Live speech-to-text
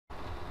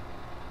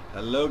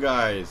Hello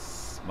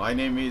guys, my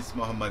name is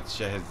Mohammad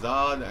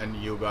Shehzad and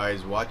you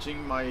guys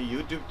watching my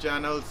YouTube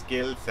channel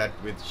Skill Set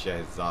with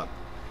Shehzad.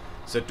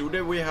 So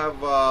today we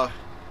have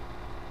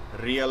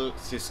real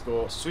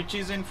Cisco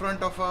switches in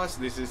front of us.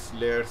 This is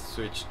layer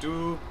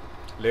 2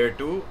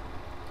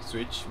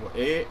 switch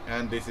A,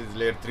 and this is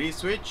layer 3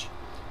 switch.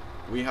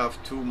 We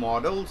have two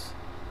models.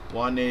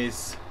 One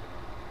is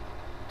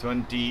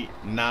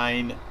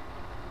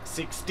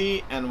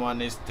 2960 and one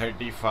is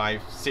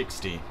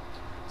 3560.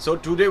 So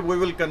today we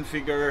will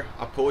configure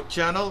a port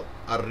channel,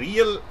 a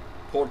real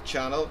port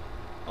channel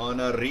on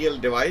a real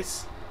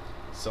device.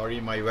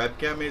 Sorry, my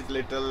webcam is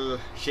little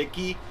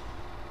shaky.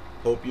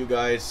 Hope you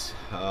guys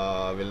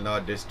will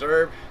not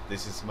disturb.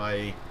 This is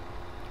my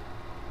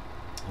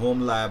home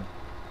lab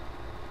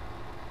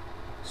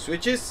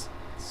switches.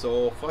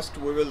 So first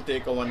we will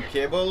take one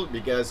cable,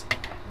 because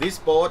this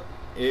port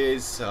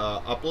is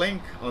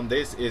uplink on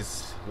this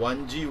is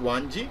 1G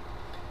 1G,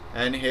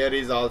 and here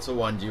is also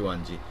 1G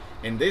 1G.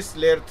 In this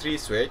layer 3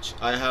 switch,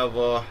 I have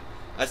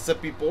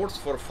SFP ports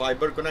for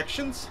fiber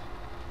connections.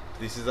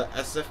 This is a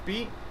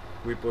SFP.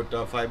 We put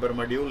a fiber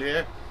module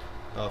here,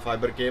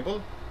 fiber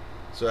cable.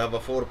 So I have a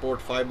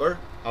 4-port fiber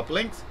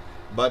uplinks,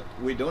 but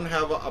we don't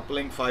have a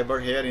uplink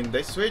fiber here in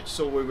this switch.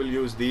 So we will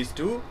use these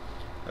two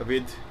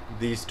with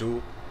these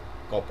two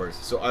coppers.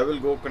 So I will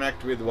go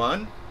connect with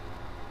one,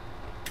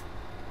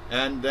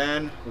 and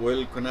then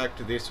we'll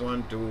connect this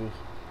one to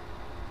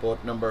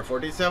port number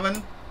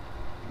 47.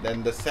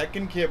 Then the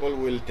second cable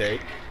will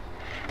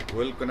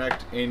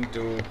connect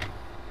into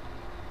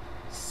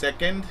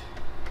second,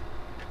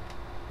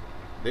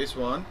 this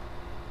one,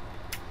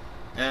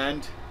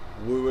 and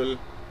we will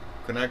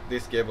connect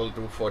this cable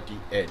to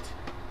 48,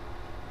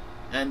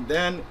 and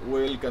then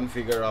we'll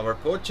configure our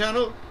port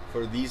channel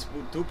for these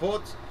two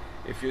ports.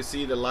 If you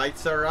see, the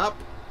lights are up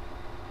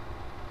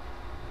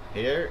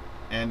here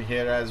and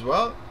here as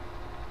well.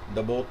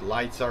 The both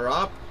lights are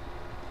up.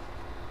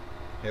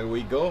 Here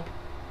we go.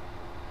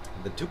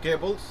 The two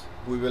cables,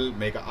 we will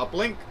make a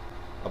uplink,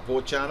 a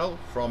port channel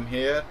from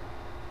here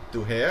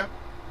to here,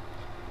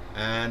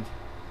 and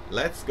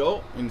let's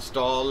go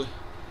install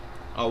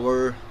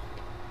our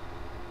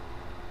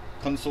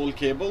console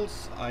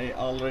cables. I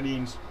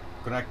already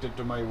connected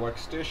to my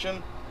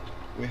workstation.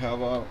 We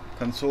have a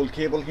console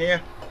cable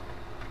here.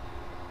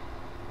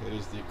 Here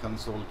is the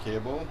console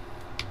cable.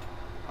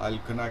 I'll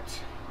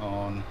connect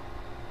on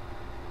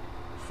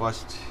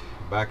first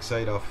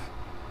backside of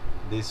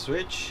this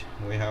switch.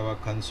 We have a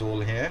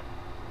console here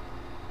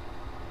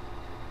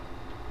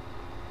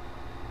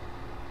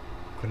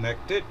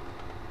connected.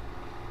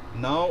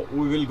 Now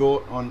we will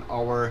go on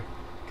our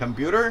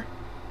computer,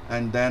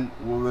 and then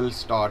we will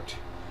start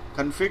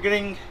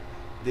configuring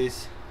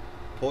this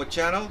port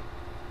channel,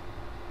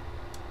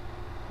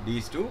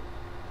 these two.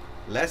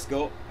 Let's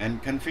go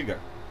and configure.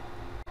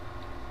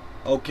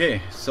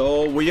 Okay,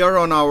 so we are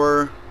on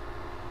our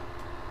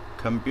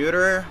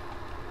computer,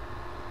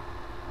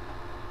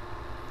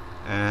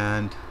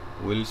 and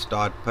we'll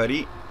start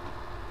PuTTY,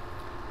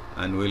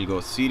 and we'll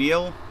go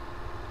serial.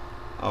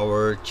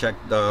 Check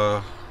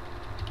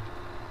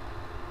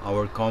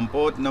our COM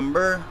port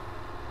number.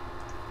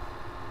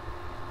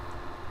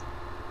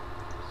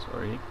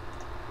 Sorry,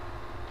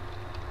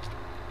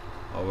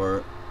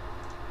 our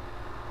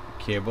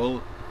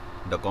cable,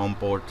 the COM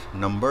port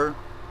number,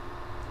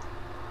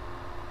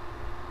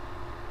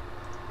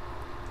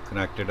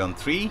 connected on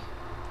 3.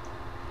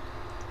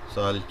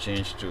 So I'll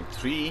change to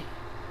 3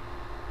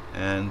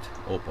 and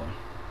open.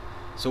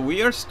 So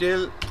we are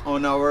still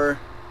on our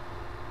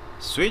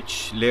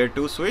switch, layer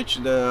 2 switch,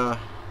 the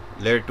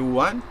layer 2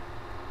 one.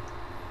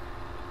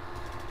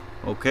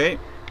 Okay,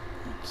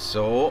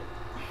 so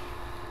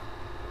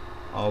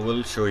I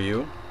will show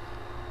you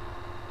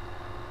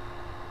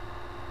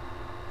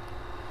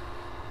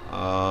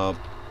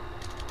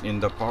in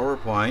the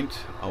PowerPoint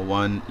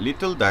one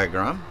little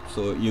diagram,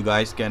 so you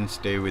guys can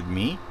stay with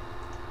me.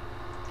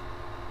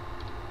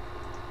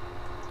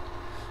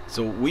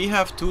 So we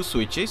have two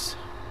switches.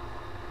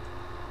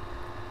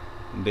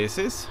 This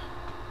is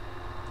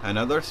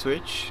another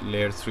switch,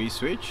 layer 3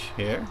 switch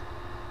here.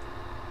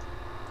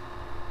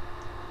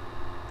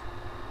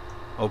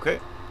 Okay,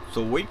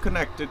 so we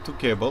connected two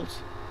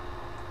cables,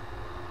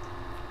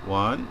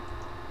 1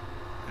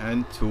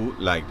 and 2,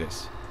 like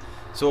this.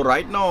 So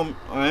right now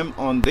I am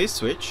on this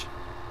switch.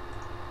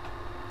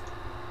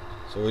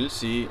 So we'll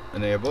see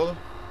enable,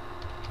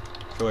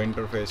 show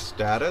interface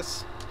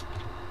status.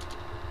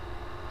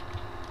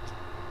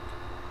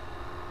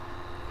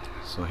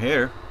 So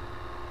here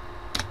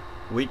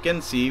we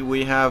can see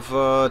we have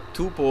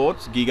 2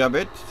 ports,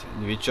 gigabit,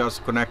 which are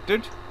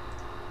connected.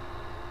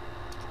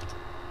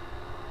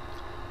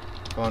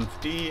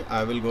 Conf T,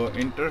 I will go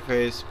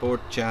interface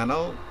port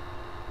channel.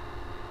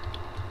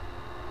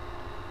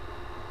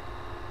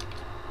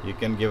 You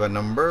can give a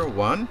number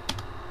 1.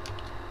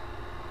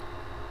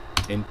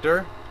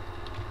 Enter.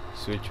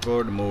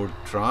 Switchboard mode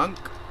trunk.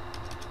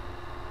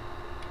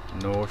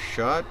 No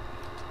shut.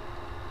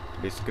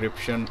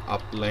 Description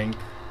uplink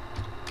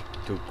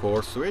to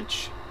core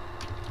switch.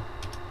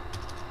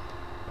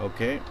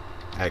 Okay,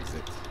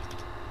 exit.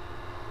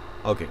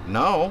 Okay,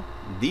 now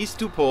these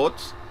two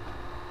ports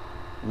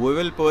we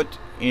will put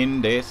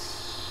in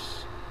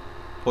this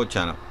port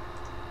channel.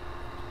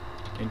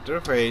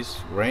 Interface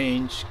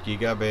range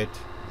gigabit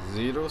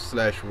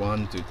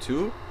 0/1 to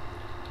 2.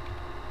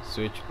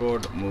 Switch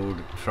port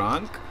mode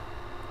trunk.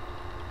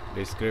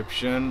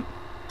 Description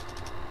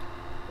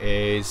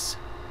is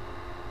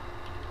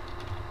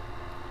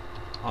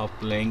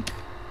uplink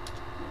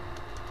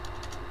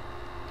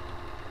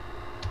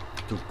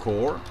to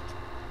core,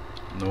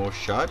 no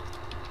shut.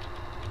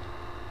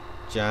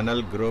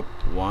 Channel group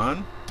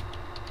 1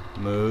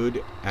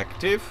 mode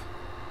active,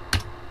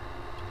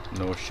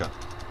 no shut.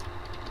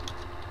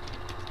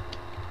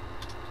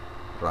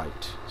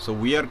 Right, so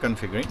we are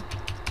configuring.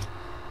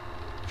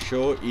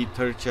 Show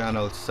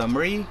EtherChannel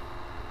summary.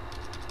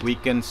 We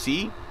can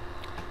see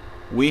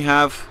we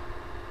have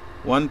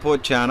one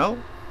port channel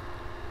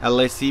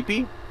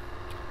LACP,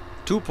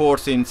 2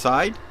 ports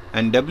inside,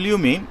 and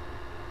WMIN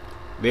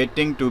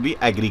waiting to be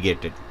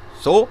aggregated.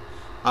 So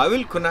I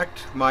will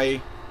connect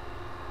my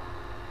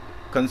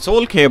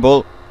console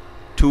cable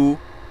to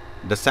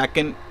the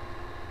second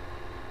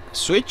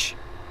switch,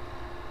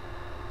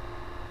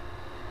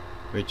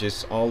 which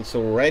is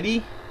also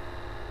ready.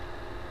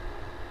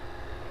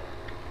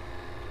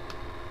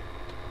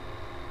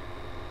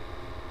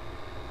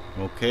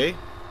 Okay,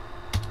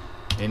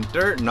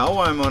 enter.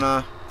 Now I'm on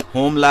a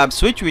home lab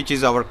switch, which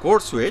is our core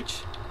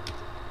switch.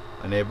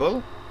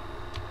 Enable.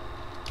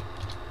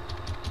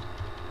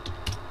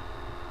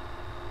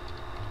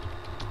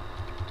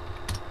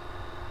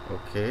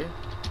 Okay,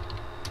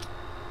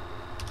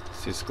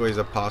 Cisco is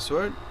a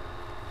password,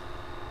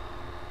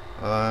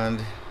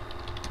 and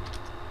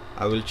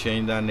I will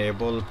change the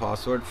enable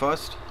password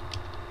first.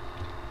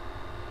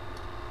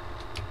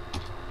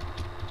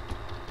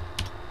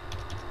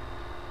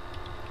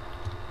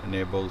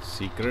 Enable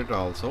secret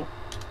also.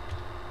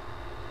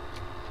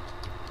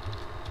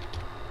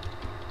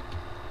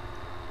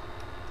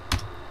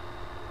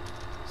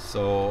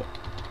 So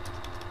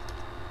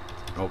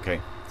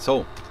okay,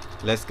 so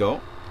let's go.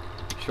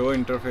 Show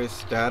interface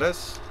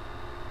status.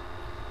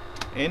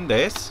 In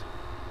this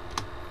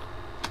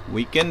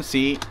we can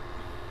see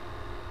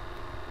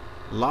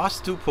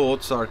last 2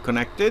 ports are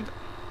connected,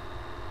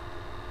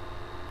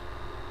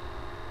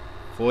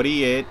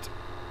 48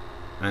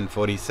 and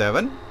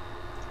 47.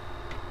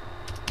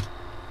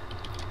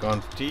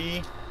 Conf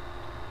T.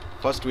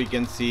 First we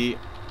can see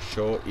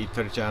show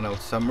EtherChannel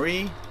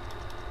summary.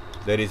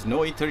 There is no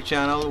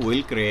EtherChannel.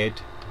 We'll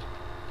create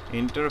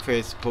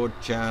interface port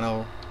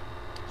channel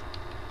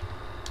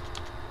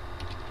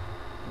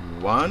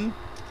 1.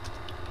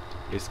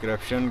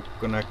 Description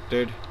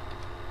connected.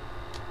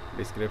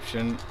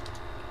 Description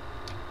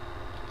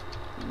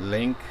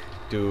link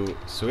to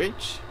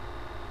switch,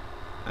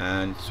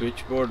 and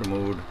switch port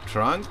mode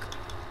trunk.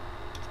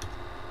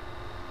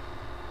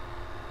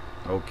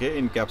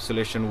 Okay,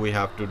 encapsulation we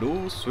have to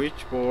do.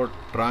 Switch port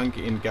trunk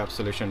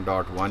encapsulation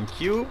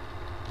 .1q.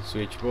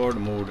 Switch port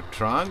mode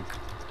trunk,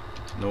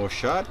 no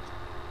shut.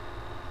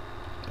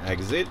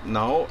 Exit.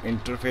 Now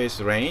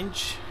interface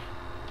range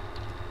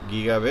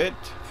gigabit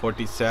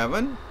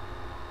 47.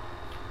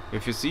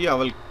 If you see,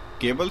 our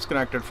cables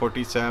connected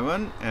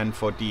 47 and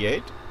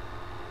 48.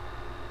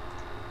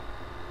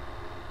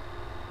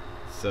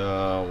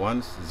 So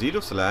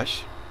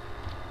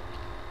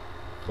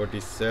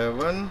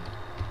 0/47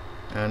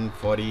 and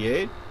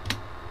 48.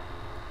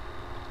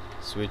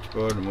 Switch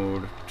port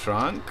mode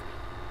trunk.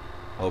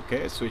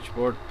 Okay, switch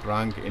port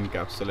trunk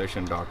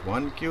encapsulation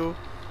 .1q.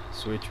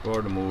 Switch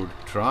port mode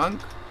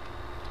trunk.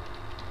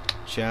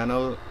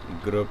 Channel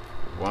group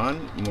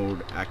 1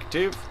 mode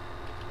active,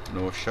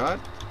 no shut.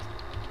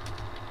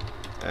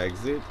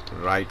 Exit.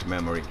 Write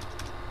memory.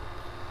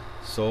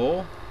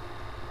 So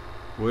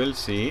we'll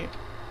see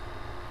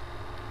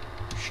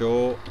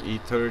show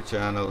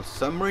EtherChannel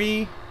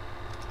summary,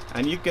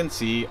 and you can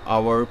see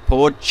our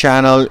port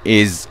channel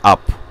is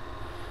up.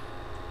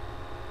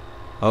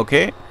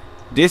 Okay,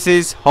 this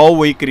is how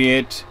we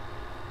create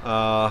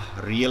a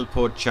real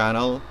port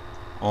channel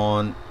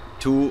on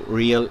 2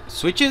 real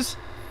switches.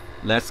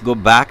 Let's go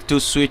back to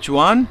switch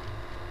 1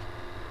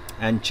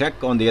 and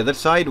check on the other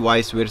side,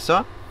 vice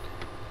versa.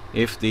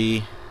 If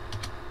the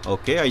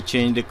okay, I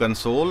changed the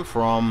console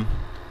from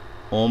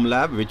home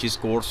lab, which is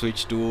core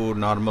switch, to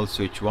normal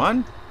switch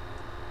 1.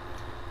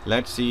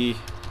 Let's see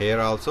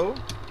here also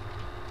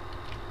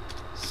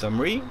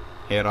summary.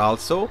 Here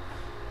also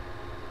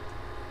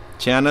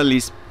channel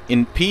is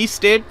in P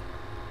state,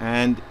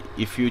 and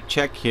if you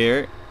check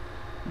here,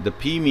 the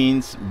P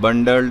means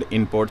bundled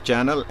import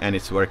channel, and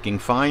it's working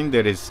fine.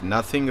 There is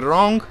nothing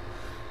wrong,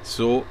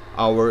 so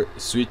our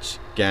switch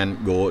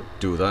can go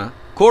to the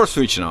core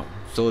switch now.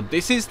 So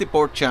this is the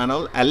port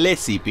channel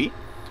LACP.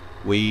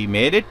 We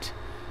made it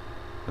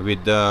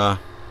with the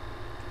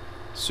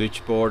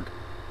switch port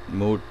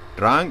mode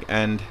trunk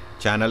and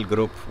channel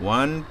group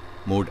 1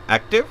 mode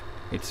active.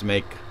 It's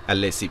make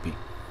LACP.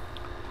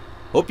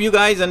 Hope you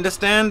guys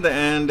understand,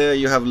 and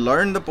you have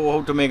learned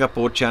how to make a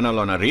port channel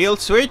on a real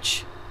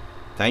switch.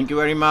 Thank you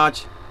very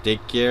much.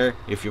 Take care.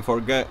 If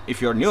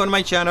you're new on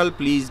my channel,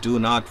 please do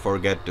not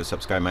forget to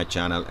subscribe my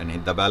channel and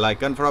hit the bell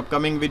icon for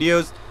upcoming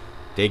videos.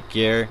 Take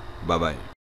care. Bye bye.